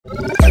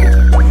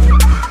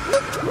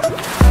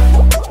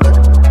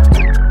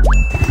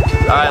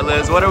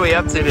what are we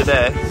up to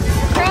today?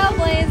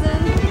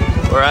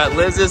 Trailblazing. We're at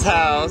Liz's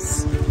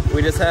house.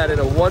 We just had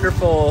a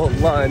wonderful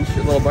lunch,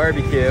 a little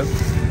barbecue.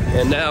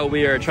 And now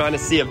we are trying to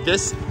see if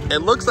this,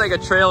 it looks like a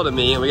trail to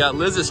me. And we got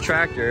Liz's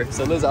tractor.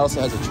 So Liz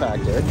also has a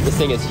tractor. This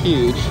thing is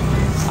huge.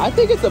 I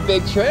think it's a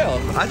big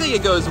trail. I think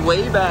it goes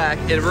way back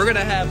and we're gonna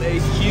have a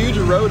huge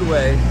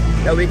roadway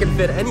that we can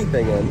fit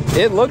anything in.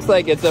 It looks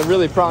like it's a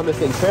really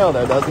promising trail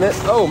though, doesn't it?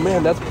 Oh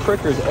man, that's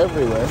prickers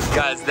everywhere.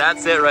 Guys,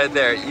 that's it right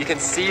there. You can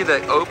see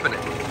the opening.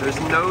 There's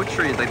no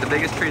trees, like the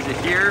biggest trees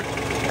are here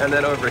and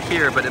then over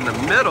here, but in the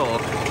middle,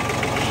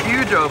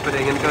 huge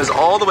opening and it goes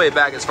all the way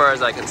back as far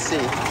as I can see.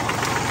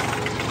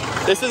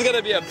 This is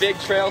gonna be a big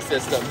trail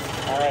system.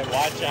 All right,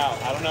 watch out.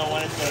 I don't know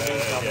when it's gonna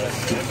do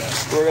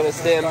something. We're gonna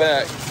stand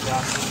back.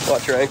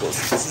 Watch your ankles.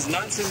 This is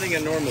not something a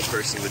normal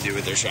person would do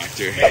with their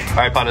tractor. All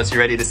right, Panos, you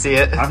ready to see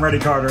it? I'm ready,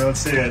 Carter. Let's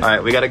see it. All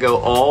right, we gotta go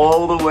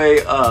all the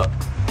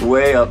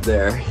way up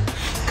there.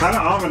 Kind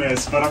of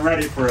ominous, but I'm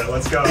ready for it.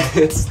 Let's go.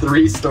 It's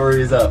 3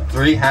 stories up,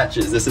 3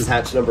 hatches. This is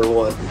hatch number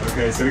 1.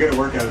 Okay, so we gotta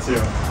work out too.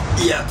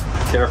 Yeah.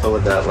 Careful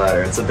with that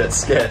ladder. It's a bit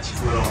sketch.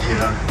 It's a little,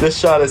 yeah. This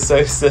shot is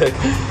so sick.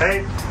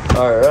 Hey.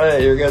 All right,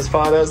 here goes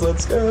Panos.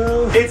 Let's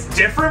go. It's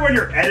different when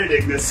you're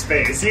editing this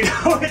space. You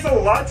know, it's a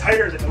lot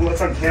tighter than what's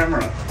on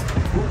camera.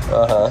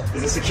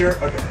 Is it secure?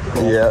 Okay.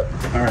 Cool. Yep.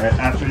 All right,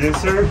 after you,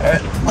 sir. All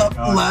right, up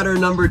ladder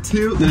number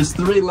 2. There's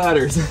 3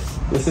 ladders.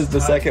 This is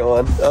the second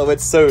one. Oh,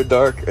 it's so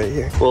dark right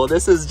here. Well,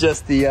 this is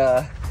just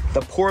the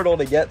portal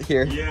to get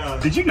here. Yeah.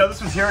 Did you know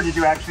this was here, or did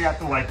you actually have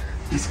to like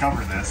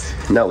discover this?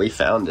 No, we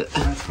found it.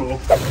 That's cool.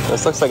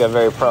 This looks like a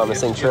very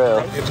promising trail.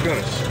 It's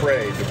going to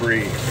spray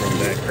debris from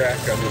that crack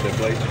under the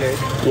blaze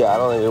cage. Yeah, I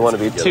don't think we want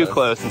to be too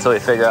close until we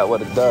figure out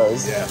what it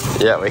does.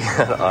 Yeah, we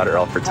got Otter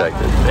all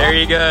protected. There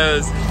he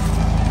goes.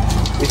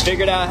 We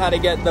figured out how to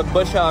get the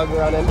bush hog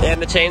running. And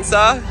the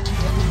chainsaw?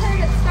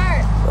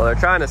 Well, they're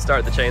trying to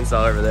start the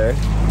chainsaw over there.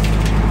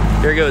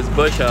 Here goes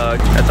bush hog.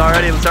 It's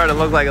already starting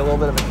to look like a little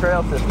bit of a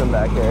trail system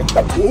back here.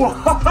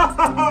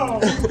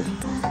 Whoa!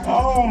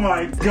 Oh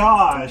my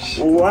gosh!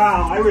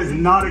 Wow, I was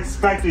not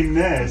expecting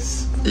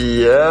this.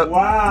 Yep.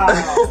 Wow.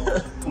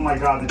 Oh my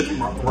god, the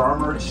Team RAR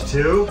merch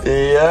too?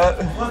 Yep.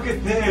 Look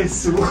at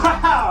this.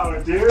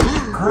 Wow, dude.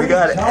 Great We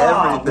got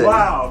job. everything.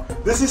 Wow.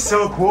 This is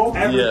so cool.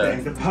 Everything.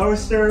 Yeah. The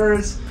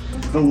posters,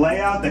 the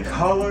layout, the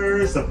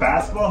colors, the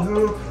basketball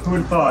hoop. Who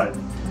would have thought?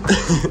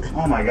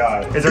 Oh my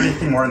god. Is there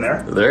anything more in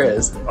there? There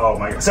is. Oh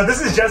my god. So this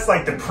is just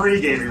like the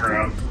pre-gaming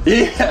room.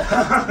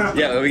 Yeah.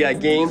 Yeah, we got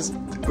games.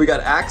 We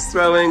got axe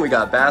throwing. We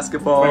got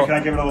basketball. Wait, can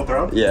I give it a little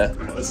throw? Yeah.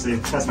 Right, let's see.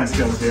 Test my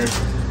skills here.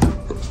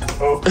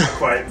 Oh,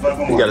 quite. But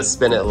one You more. gotta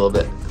spin it a little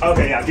bit.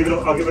 Okay, yeah. I'll give it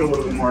a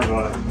little bit more of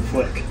a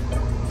flick.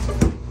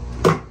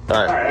 All right.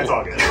 All right, that's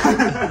all good.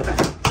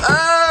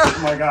 Oh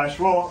my gosh.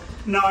 Well,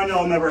 now I know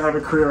I'll never have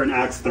a career in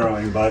axe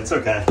throwing, but it's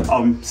okay.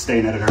 I'll stay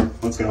an editor.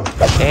 Let's go.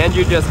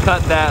 Andrew just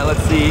cut that.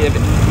 Let's see if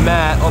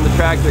Matt on the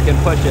tractor can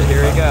push it.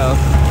 Here we go.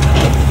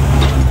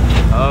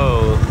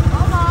 Oh.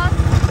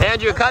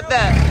 Andrew, cut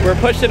that. We're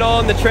pushing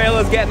on. The trail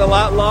is getting a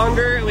lot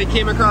longer. We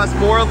came across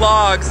more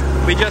logs.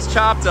 We just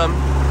chopped them.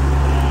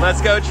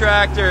 Let's go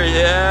tractor.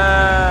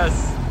 Yes.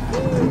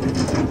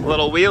 A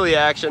little wheelie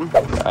action.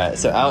 All right,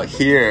 so out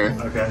here,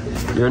 Okay.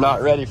 you're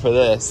not ready for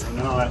this. I'm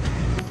not.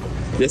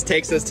 This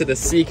takes us to the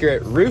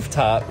secret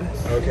rooftop.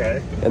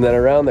 Okay. And then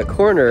around the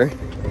corner,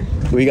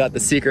 we got the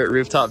secret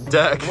rooftop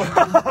deck.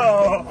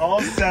 Oh,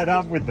 all set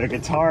up with the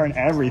guitar and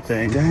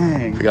everything.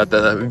 Dang. We got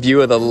the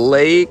view of the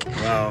lake.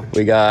 Wow.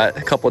 We got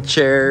a couple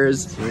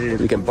chairs. Sweet.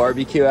 We can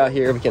barbecue out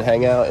here. We can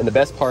hang out. And the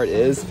best part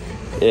is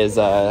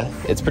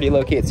it's pretty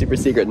low key. It's super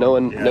secret. No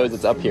one knows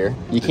it's up here.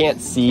 You can't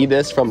see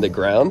this from the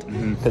ground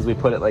because we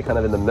put it like kind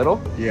of in the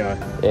middle. Yeah.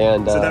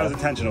 And So that was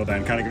intentional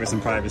then, kind of give us some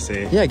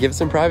privacy. yeah, give us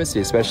some privacy,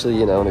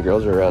 especially when the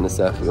girls are around and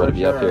stuff. We want to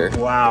be up here.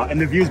 Wow, and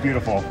the view's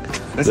beautiful.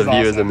 This The is view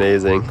awesome. is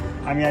amazing.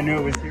 I mean, I knew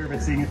it was here,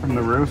 but seeing it from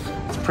the roof,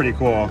 it's pretty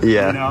cool.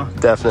 Yeah, You know?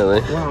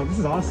 definitely. Wow, this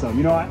is awesome.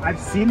 You know, I've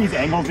seen these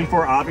angles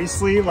before,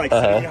 obviously, like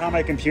seeing it on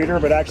my computer,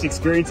 but actually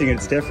experiencing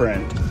it's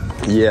different.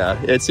 Yeah,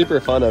 it's super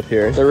fun up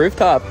here. The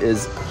rooftop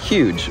is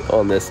huge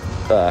on this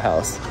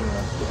house.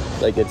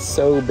 Like, it's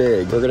so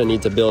big. We're gonna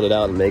need to build it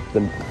out and make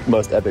the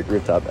most epic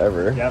rooftop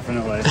ever.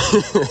 Definitely.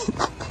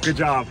 Good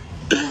job.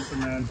 Awesome,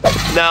 man.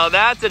 Now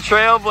that's a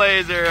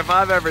trailblazer if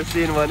I've ever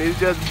seen one. He's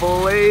just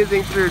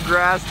blazing through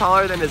grass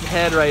taller than his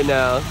head right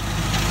now.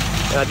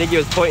 And I think he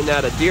was pointing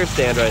at a deer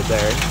stand right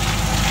there.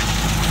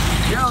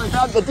 Yo, we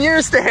found the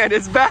deer stand,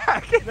 it's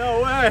back!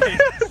 No way!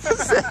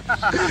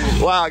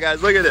 Wow,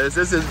 guys, look at this.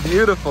 This is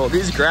beautiful.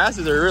 These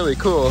grasses are really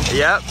cool.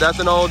 Yep, that's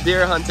an old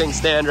deer hunting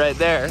stand right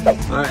there. All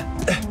right.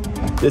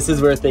 This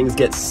is where things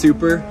get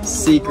super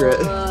secret.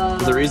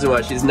 There's a reason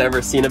why she's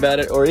never seen about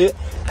it or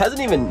hasn't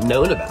even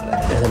known about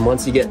it. And then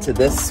once you get to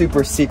this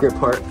super secret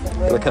part,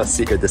 look how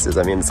secret this is.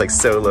 I mean, it's like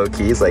so low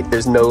key. It's like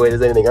there's no way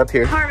there's anything up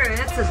here. Carter,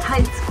 it's a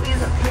tight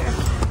squeeze up here.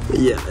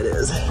 Yeah, it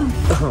is.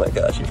 Oh my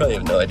gosh, you probably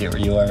have no idea where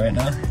you are right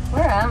now.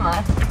 Where am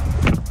I?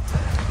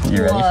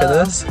 You ready for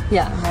this?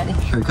 Yeah, I'm ready.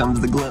 Here comes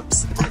the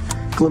glimpse.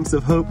 Glimpse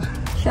of hope.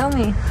 Show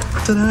me.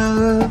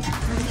 Ta-da!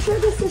 sure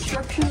this is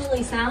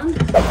structurally sound?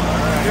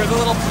 Here's a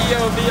little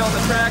POV on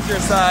the tractor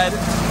side.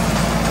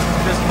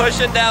 Just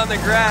pushing down the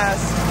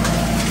grass,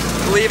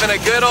 leaving a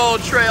good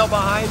old trail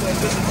behind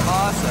us. This is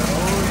awesome.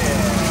 Oh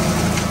yeah.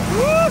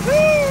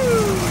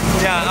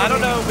 Woohoo! Yeah, I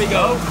don't know if we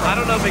go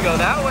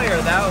that way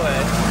or that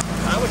way.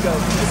 I would go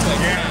this way.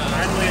 Yeah,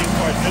 I'm leaning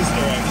towards this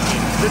direction.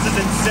 This is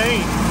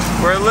insane.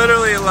 We're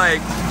literally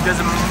like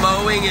just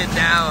mowing it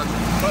down.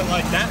 But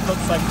like that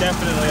looks like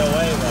definitely a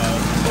way though.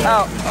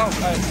 Oh,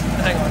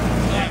 hang on.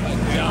 Oh my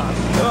god.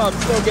 Oh, I'm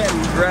still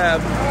getting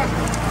grabbed.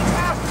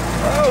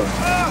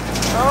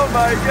 Oh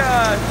my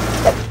god.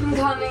 I'm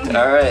coming.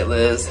 All right,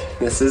 Liz,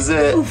 this is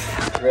it.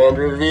 Grand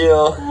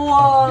reveal.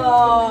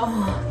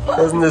 Whoa.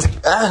 Isn't this?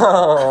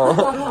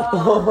 Ow!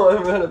 Oh,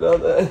 I read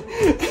about that.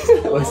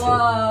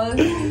 Whoa,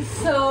 this is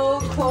so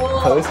cool.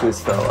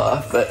 Posters fell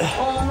off, but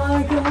Oh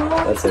my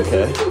god. that's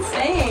okay. This is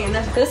insane.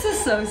 This is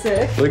so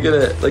sick. Look at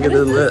it. Look at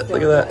the lit.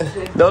 Look at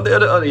that. Don't do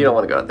it. Oh, you don't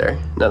want to go out there.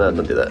 No,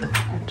 don't do that.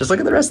 Just look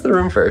at the rest of the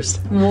room first.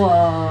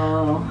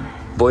 Whoa.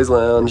 Boys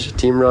Lounge,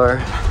 Team RAR.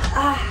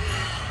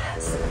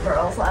 This is the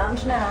girls'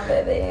 lounge now,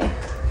 baby.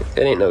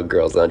 It ain't no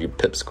girls' lounge, you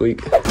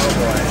pipsqueak.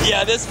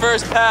 Yeah, this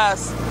first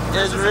pass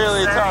is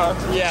really tough.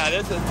 Yeah,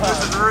 this is tough.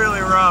 This is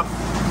really rough.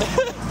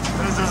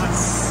 This is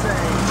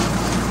insane.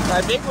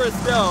 I think we're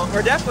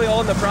definitely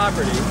on the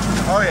property.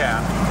 Oh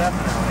yeah,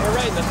 definitely. We're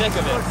right in the thick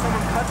of it. Look,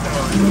 someone cut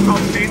those. It's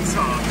called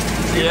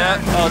chainsaw.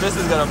 Yeah. Oh, this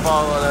is gonna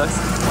fall on us.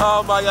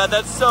 Oh my god,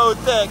 that's so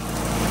thick.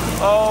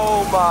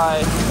 Oh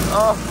my.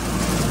 Oh,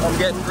 I'm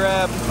getting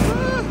grabbed.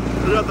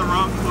 We got the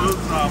wrong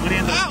clothes on. We need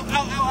to. Ow.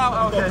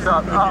 Okay,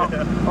 stop.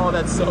 Oh,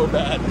 that's so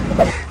bad.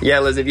 Yeah,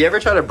 Liz, if you ever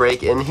try to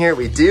break in here,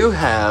 we do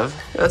have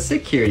a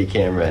security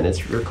camera and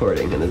it's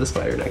recording and there's a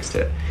spider next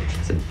to it.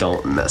 So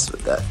don't mess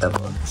with that ever.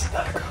 It's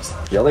not a girl's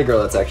lounge. The only girl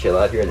that's actually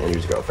allowed here is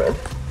Andrew's girlfriend.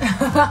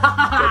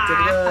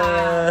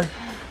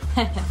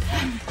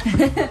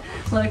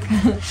 Look.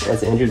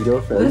 That's Andrew's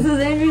girlfriend. This is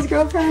Andrew's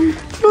girlfriend.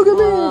 Look at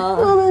me.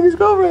 I'm Andrew's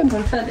girlfriend.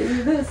 I'm trying to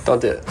do this.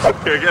 Don't do it.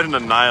 You're getting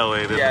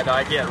annihilated. Yeah, no,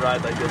 I can't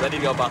ride like this. I need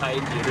to go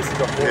behind you. This is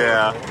a horrible.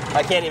 Yeah.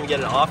 I can't even get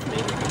it off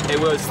me. It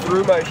was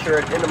through my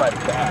shirt into my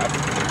back.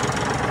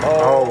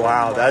 Oh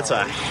wow, that's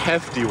a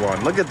hefty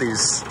one. Look at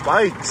these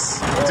spikes.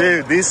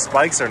 Dude, these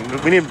spikes are,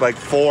 we need like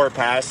 4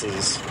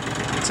 passes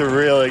to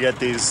really get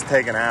these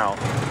taken out.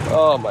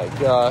 Oh my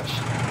gosh.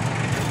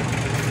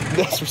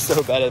 These are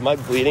so bad. Am I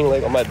bleeding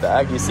like on my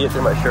back? You see it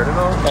through my shirt at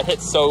all? That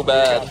hit so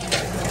bad.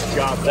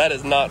 That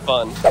is not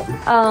fun.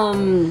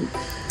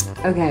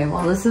 Okay,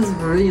 well this is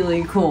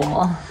really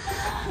cool.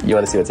 You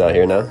want to see what's out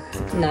here now?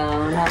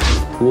 No, not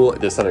Cool.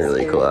 There's something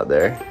really cool out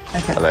there.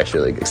 Okay. I'm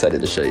actually really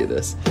excited to show you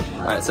this.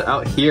 All right, so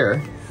out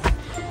here,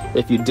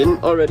 if you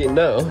didn't already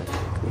know,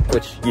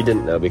 which you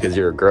didn't know because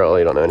you're a girl,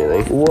 you don't know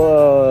anything.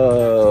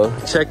 Whoa,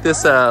 check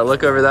this out.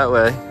 Look over that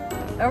way.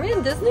 Are we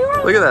in Disney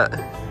World? Look at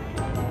that.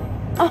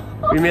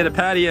 We made a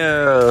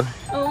patio.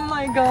 Oh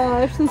my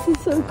gosh, this is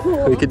so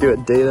cool. We could do a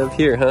date up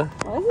here, huh?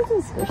 Why is it so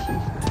squishy?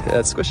 Yeah,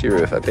 it's squishy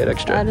roof. I paid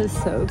extra. That is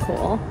so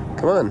cool.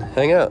 Come on,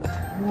 hang out.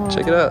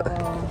 Check it out.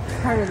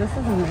 Carter, this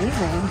is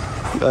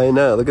amazing. I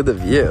know, look at the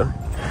view.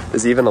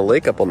 There's even a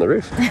lake up on the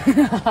roof.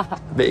 I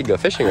bet you go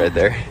fishing right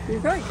there. You're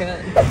very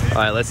good. All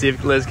right, let's see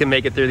if Liz can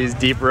make it through these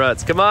deep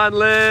ruts. Come on,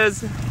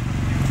 Liz.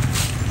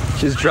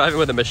 She's driving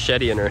with a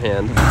machete in her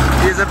hand.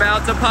 He's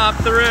about to pop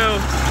through.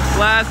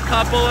 Last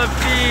couple of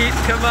feet,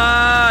 come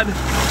on.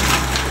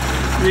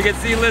 You can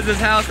see Liz's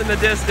house in the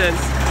distance.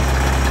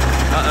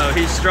 Uh-oh,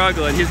 he's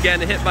struggling. He's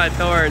getting hit by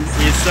thorns.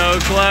 He's so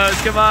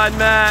close. Come on,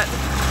 Matt.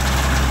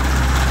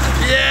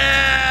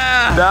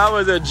 Yeah! That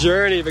was a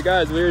journey, but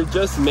guys, we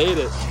just made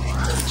it.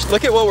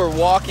 Look at what we're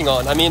walking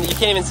on. I mean, you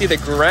can't even see the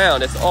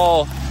ground. It's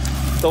all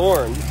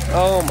thorns.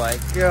 Oh my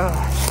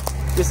gosh.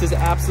 This is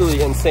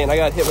absolutely insane. I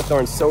got hit with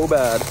thorns so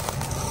bad.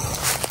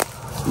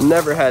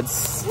 Never had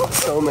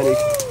so many.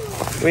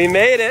 We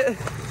made it.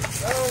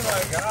 Oh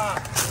my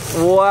god.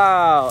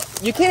 Wow.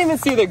 You can't even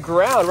see the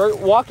ground. We're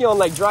walking on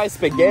like dry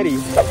spaghetti.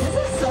 This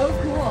is so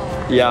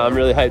cool. Yeah, I'm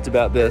really hyped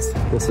about this.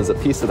 This is a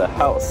piece of the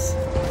house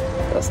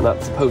that's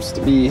not supposed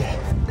to be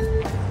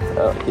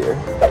out here.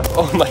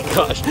 Oh my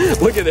gosh,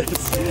 look at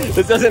this.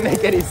 This doesn't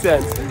make any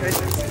sense.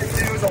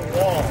 It was a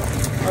wall.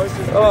 I was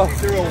just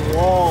through a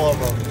wall of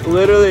them.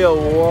 Literally a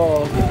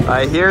wall.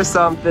 I hear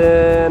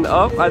something.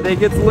 Oh, I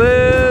think it's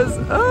Liz.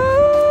 Oh!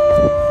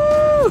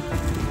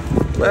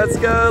 Let's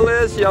go,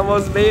 Liz. She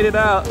almost made it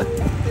out.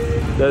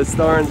 Those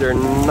thorns are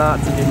not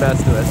to be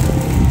messed with.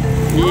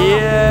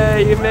 Yeah,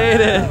 you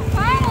made it.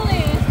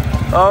 Finally!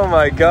 Oh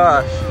my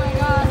gosh. Oh my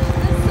gosh,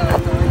 it's so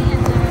thorny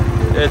in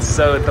there. It's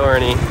so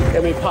thorny.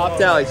 And we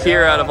popped out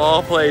here out of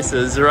all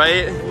places,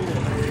 right?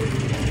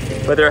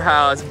 With her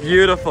house,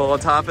 beautiful on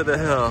top of the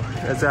hill.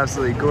 That's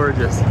absolutely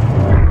gorgeous.